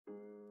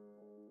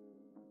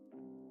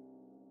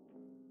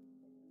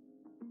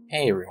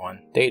Hey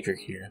everyone, Daedric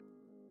here.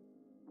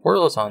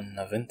 Portals on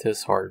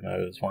Nahviintaas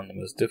Hardmode is one of the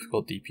most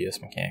difficult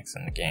DPS mechanics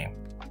in the game.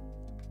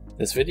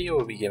 This video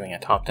will be giving a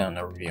top-down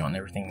overview on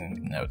everything you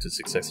need to know to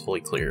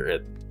successfully clear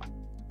it.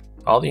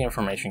 All the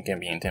information can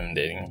be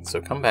intimidating, so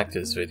come back to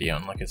this video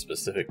and look at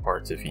specific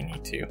parts if you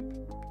need to.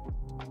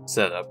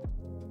 Setup.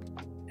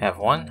 Have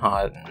one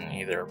hot and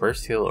either a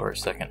burst heal or a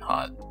second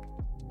hot.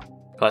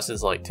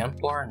 Classes like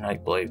Templar,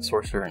 Nightblade,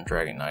 Sorcerer, and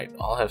Dragon Knight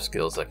all have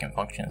skills that can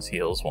function as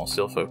heals while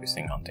still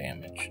focusing on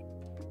damage.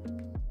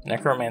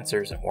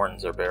 Necromancers and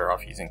Wardens are better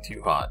off using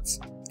two hots.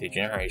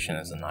 Degeneration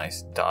is a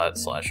nice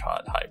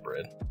dot/hot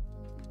hybrid.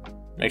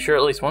 Make sure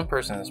at least one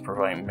person is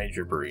providing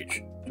major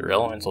breach, through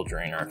Elemental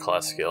Drain or a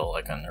class skill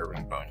like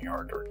Unnerving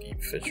Boneyard or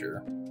Deep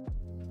Fissure.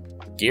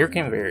 Gear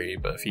can vary,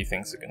 but a few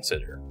things to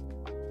consider.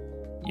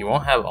 You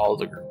won't have all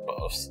the group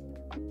buffs.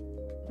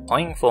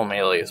 Playing full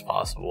melee is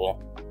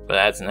possible, but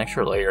adds an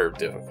extra layer of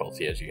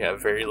difficulty as you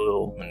have very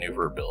little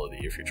maneuverability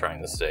if you're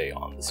trying to stay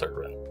on the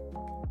servant.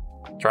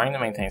 Trying to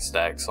maintain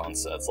stacks on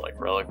sets like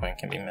Reliquant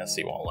can be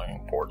messy while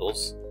learning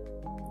portals.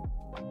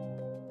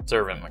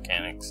 Servant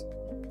mechanics.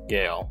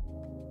 Gale.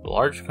 A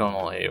large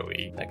conal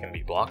AoE that can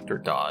be blocked or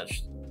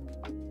dodged.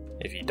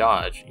 If you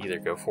dodge, either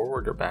go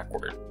forward or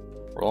backward.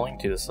 Rolling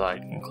to the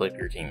side can clip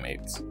your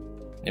teammates.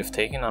 If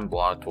taken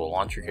unblocked, will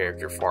launch your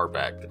character far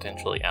back,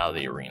 potentially out of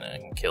the arena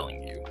and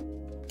killing you.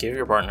 Give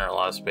your partner a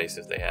lot of space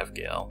if they have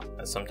Gale,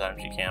 as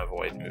sometimes you can't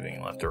avoid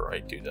moving left or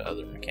right due to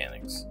other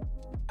mechanics.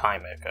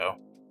 Time Echo.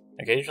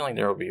 Occasionally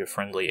there will be a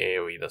friendly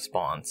AoE that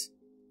spawns.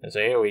 This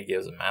AoE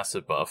gives a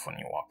massive buff when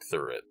you walk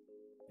through it.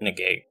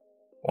 Negate.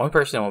 One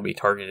person will be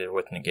targeted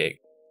with Negate.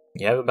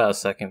 You have about a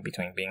second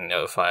between being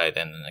notified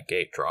and the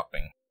Negate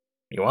dropping.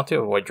 You want to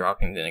avoid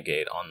dropping the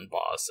Negate on the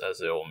boss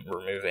as it will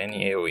remove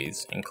any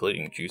AoEs,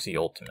 including juicy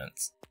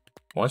ultimates.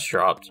 Once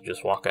dropped,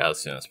 just walk out as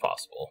soon as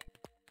possible.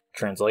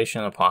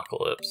 Translation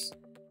Apocalypse.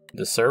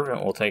 The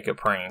servant will take a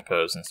praying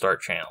pose and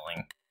start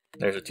channeling.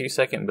 There's a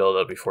 2-second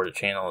build-up before the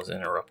channel is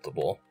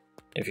interruptible.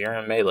 If you're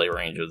in melee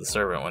range of the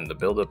servant when the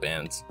build-up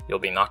ends, you'll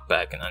be knocked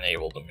back and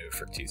unable to move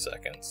for 2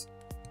 seconds.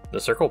 The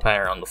circle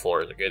pattern on the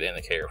floor is a good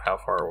indicator of how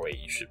far away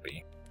you should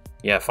be.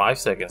 You have 5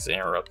 seconds to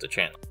interrupt the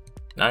channel.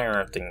 Not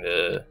interrupting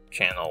the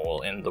channel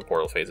will end the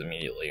portal phase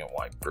immediately and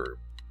wipe through.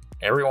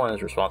 Everyone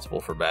is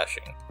responsible for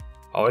bashing.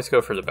 Always go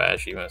for the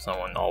bash even if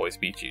someone always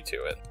beats you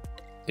to it.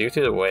 Due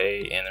to the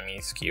way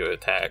enemies queue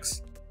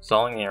attacks,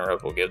 stalling the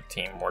interrupt will give the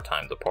team more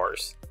time to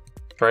parse.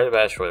 Try to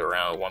bash with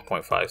around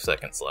 1.5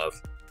 seconds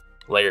left.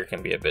 Later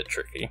can be a bit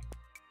tricky.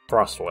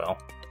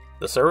 Frostwell.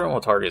 The servant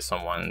will target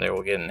someone and they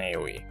will get an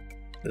AoE.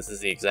 This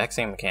is the exact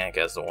same mechanic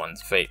as the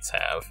ones Fates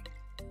have.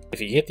 If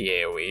you get the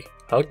AoE,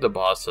 hug the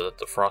boss so that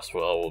the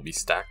Frostwell will be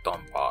stacked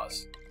on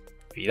boss.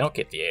 If you don't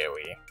get the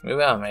AoE, move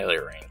out of melee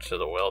range so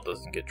the well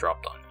doesn't get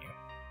dropped on you.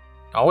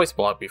 Always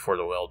block before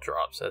the well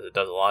drops as it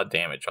does a lot of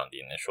damage on the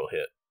initial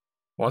hit.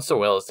 Once the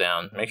well is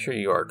down, make sure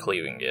you are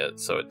cleaving it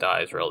so it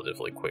dies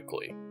relatively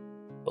quickly.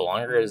 The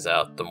longer it is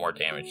out, the more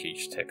damage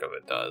each tick of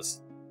it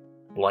does.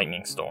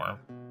 Lightning Storm.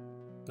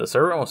 The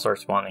servant will start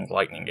spawning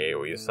lightning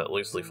AoEs that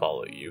loosely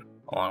follow you,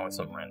 along with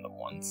some random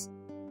ones.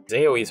 These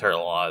AoEs hurt a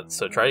lot,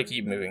 so try to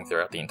keep moving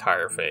throughout the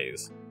entire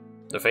phase.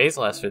 The phase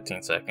lasts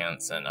 15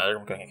 seconds, and other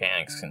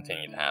mechanics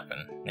continue to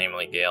happen,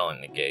 namely Gale and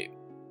Negate.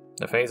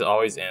 The phase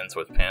always ends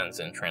with pins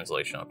and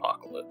Translation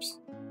Apocalypse.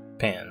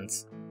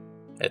 Pins.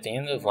 At the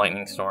end of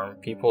Lightning Storm,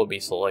 people will be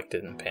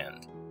selected and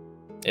pinned.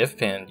 If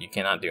pinned, you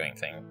cannot do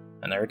anything.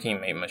 Another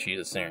teammate must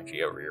use a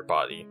synergy over your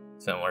body,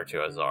 similar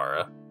to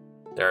Azara.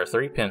 There are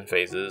 3 pin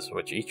phases,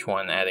 with each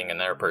one adding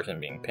another person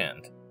being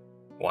pinned.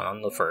 1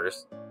 on the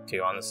first,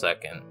 2 on the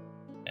second,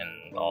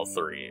 and all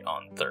 3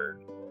 on the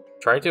third.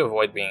 Try to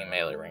avoid being in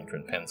melee range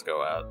when pins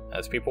go out,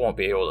 as people won't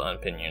be able to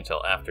unpin you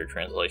until after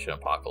Translation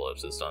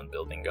Apocalypse is done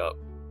building up.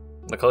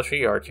 The closer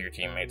you are to your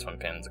teammates when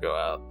pins go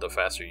out, the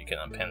faster you can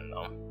unpin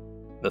them.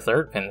 The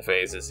third pin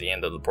phase is the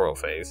end of the portal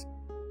phase.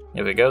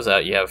 If it goes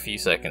out, you have a few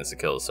seconds to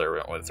kill the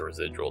servant with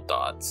residual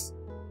dots.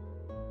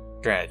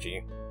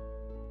 Strategy.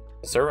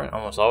 The servant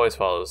almost always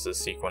follows this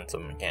sequence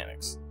of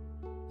mechanics.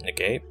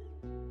 Negate.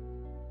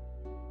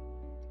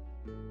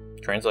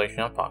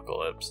 Translation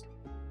Apocalypse.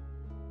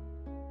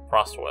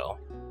 Frostwell.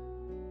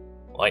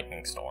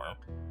 Lightning Storm.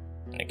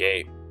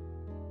 Negate.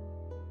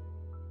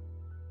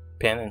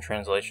 Pin and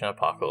Translation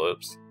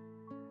Apocalypse.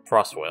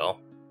 Frostwell.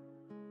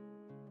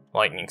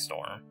 Lightning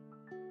Storm.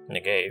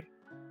 Negate.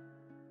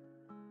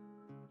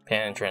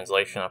 Pin and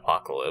Translation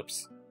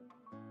Apocalypse.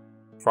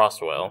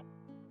 Frostwell.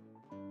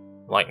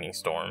 Lightning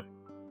Storm.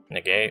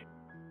 Negate.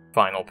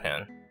 Final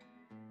pin.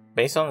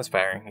 Based on this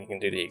pattern, you can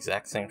do the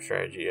exact same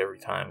strategy every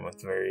time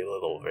with very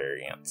little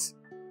variance.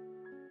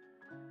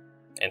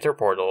 Enter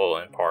portal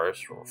and parse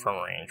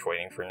from range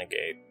waiting for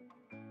Negate.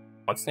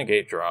 Once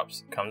Negate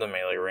drops, come to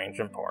melee range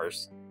and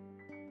parse.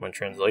 When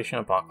Translation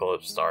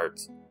Apocalypse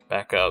starts,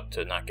 back up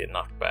to not get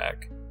knocked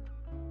back.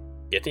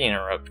 Get the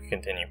interrupt to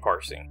continue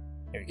parsing.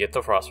 If you get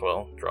the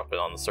Frostwell, drop it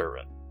on the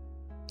servant.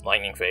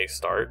 Lightning phase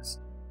starts,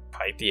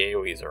 kite the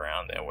AoEs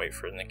around and wait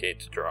for the Negate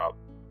to drop.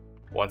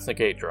 Once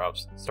Negate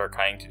drops, start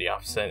kiting to the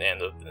opposite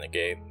end of the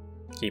Negate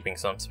keeping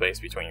some space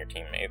between your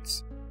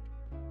teammates.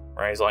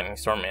 Right as Lightning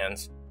Storm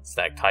ends,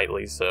 stack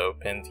tightly so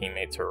pinned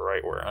teammates are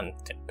right where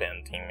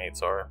unpinned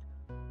teammates are.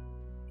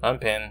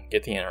 Unpin,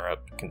 get the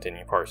interrupt,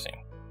 continue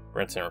parsing.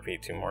 Rinse and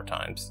repeat 2 more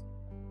times.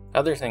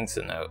 Other things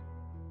to note.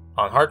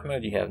 On hard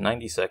mode you have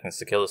 90 seconds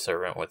to kill the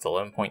servant with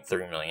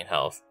 11.3 million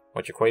health,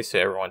 which equates to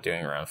everyone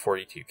doing around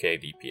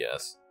 42k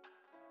DPS.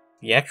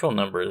 The actual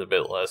number is a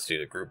bit less due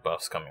to group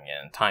buffs coming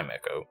in and time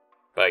echo,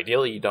 but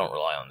ideally you don't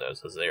rely on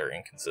those as they are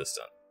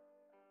inconsistent.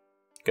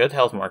 Good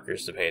health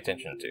markers to pay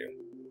attention to.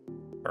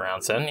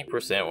 Around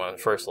 70% when the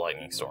first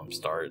lightning storm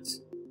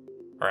starts,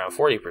 around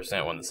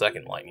 40% when the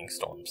second lightning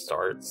storm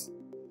starts,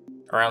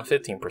 around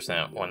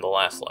 15% when the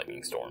last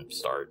lightning storm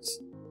starts.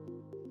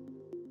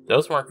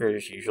 Those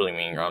markers usually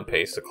mean you're on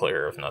pace to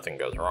clear if nothing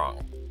goes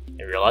wrong.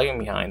 If you're lagging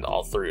behind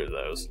all 3 of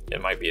those,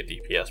 it might be a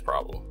DPS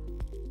problem.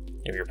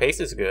 If your pace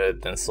is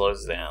good, then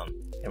slows down,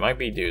 it might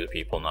be due to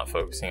people not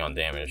focusing on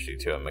damage due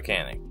to a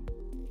mechanic.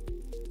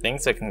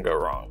 Things that can go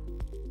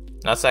wrong.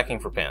 Not stacking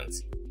for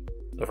pins.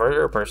 The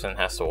further a person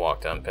has to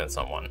walk to unpin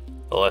someone,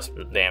 the less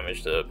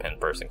damage the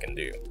pinned person can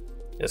do.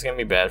 This can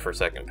be bad for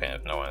second pin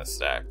if no one is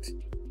stacked.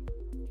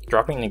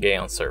 Dropping negate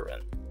on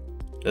servant.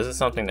 This is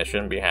something that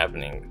shouldn't be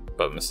happening,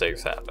 but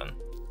mistakes happen.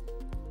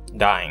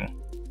 Dying.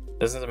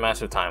 This is a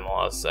massive time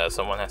loss as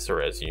someone has to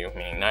res you,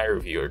 meaning neither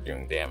of you are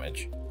doing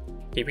damage.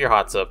 Keep your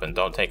hots up and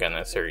don't take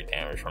unnecessary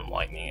damage from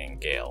lightning and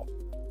gale.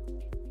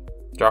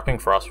 Dropping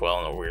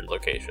Frostwell in a weird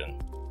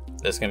location.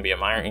 This can be a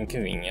minor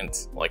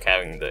inconvenience, like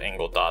having the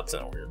angled dots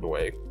in a weird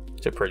way,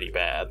 to pretty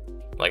bad,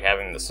 like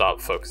having to stop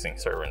focusing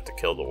servant to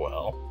kill the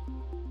well.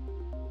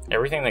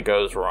 Everything that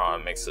goes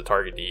wrong makes the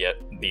target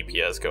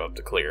DPS go up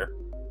to clear.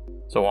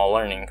 So while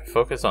learning,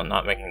 focus on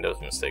not making those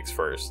mistakes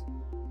first.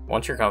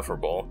 Once you're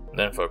comfortable,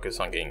 then focus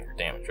on getting your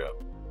damage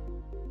up.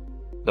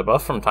 The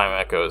buff from Time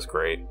Echo is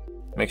great.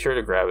 Make sure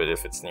to grab it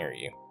if it's near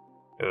you.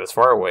 If it's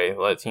far away,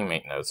 let a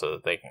teammate know so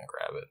that they can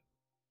grab it.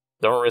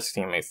 Don't risk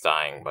teammates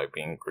dying by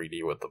being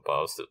greedy with the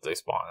buffs if they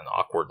spawn in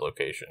awkward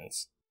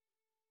locations.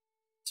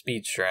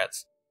 Speed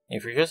strats.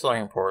 If you're just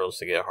learning portals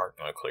to get a hard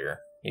mode clear,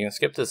 you can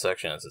skip this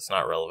section as it's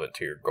not relevant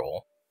to your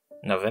goal.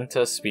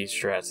 Nahviintaas speed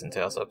strats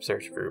entails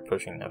upstairs crew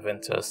pushing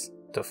Nahviintaas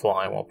to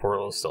fly while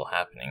portal is still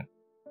happening.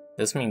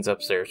 This means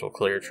upstairs will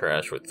clear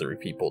trash with 3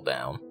 people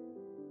down.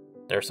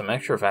 There are some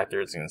extra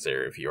factors to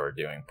consider if you are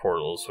doing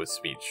portals with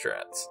speed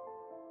strats.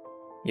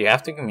 You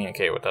have to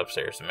communicate with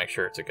upstairs to make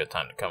sure it's a good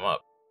time to come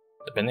up.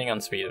 Depending on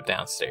the speed of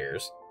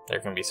downstairs, there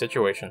can be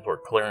situations where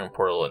clearing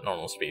portal at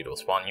normal speed will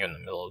spawn you in the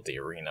middle of the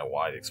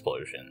arena-wide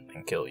explosion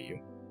and kill you.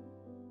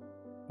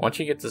 Once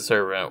you get the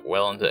servant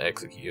well into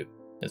execute,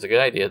 it's a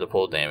good idea to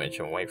pull damage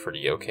and wait for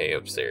the OK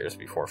upstairs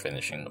before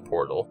finishing the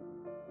portal.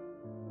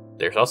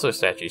 There's also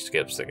statue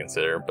skips to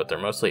consider, but they're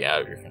mostly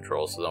out of your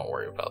control, so don't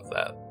worry about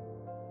that.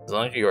 As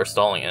long as you are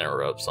stalling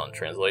interrupts on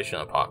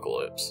Translation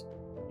Apocalypse,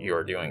 you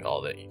are doing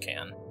all that you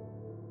can.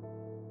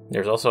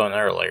 There's also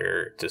another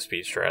layer to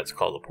speed strats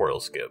called the portal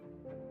skip.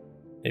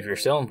 If you're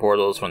still in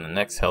portals when the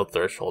next health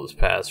threshold is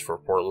passed for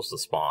portals to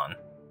spawn,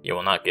 you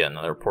will not get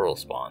another portal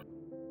spawn.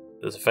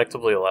 This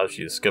effectively allows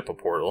you to skip a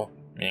portal,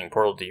 meaning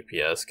portal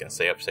DPS can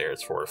stay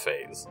upstairs for a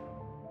phase.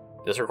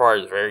 This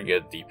requires very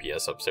good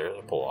DPS upstairs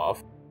to pull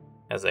off,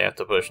 as they have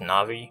to push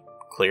Na'Vi,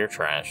 clear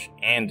trash,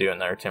 and do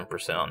another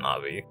 10% on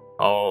Na'Vi,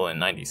 all in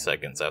 90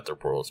 seconds after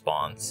portal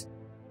spawns.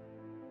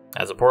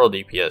 As a portal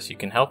DPS, you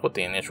can help with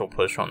the initial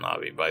push on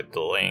Na'Vi by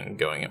delaying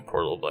going in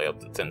portal by up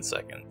to 10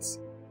 seconds.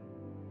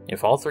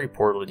 If all 3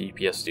 portal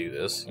DPS do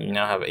this, you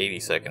now have 80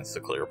 seconds to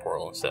clear a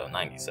portal instead of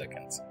 90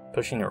 seconds,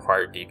 pushing the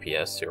required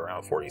DPS to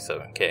around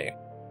 47k.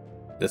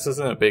 This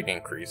isn't a big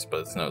increase,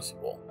 but it's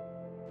noticeable.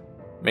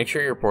 Make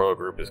sure your portal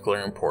group is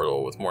clearing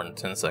portal with more than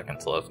 10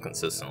 seconds left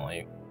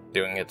consistently,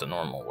 doing it the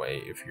normal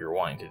way if you're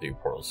wanting to do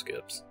portal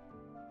skips.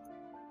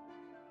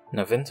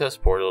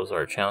 Nahviintaas portals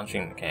are a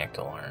challenging mechanic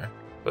to learn,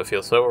 but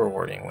feel so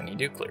rewarding when you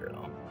do clear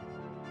them.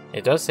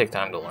 It does take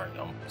time to learn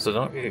them, so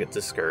don't get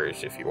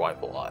discouraged if you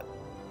wipe a lot.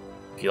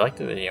 If you liked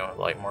the video and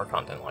would like more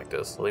content like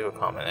this, leave a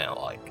comment and a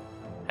like.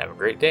 Have a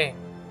great day!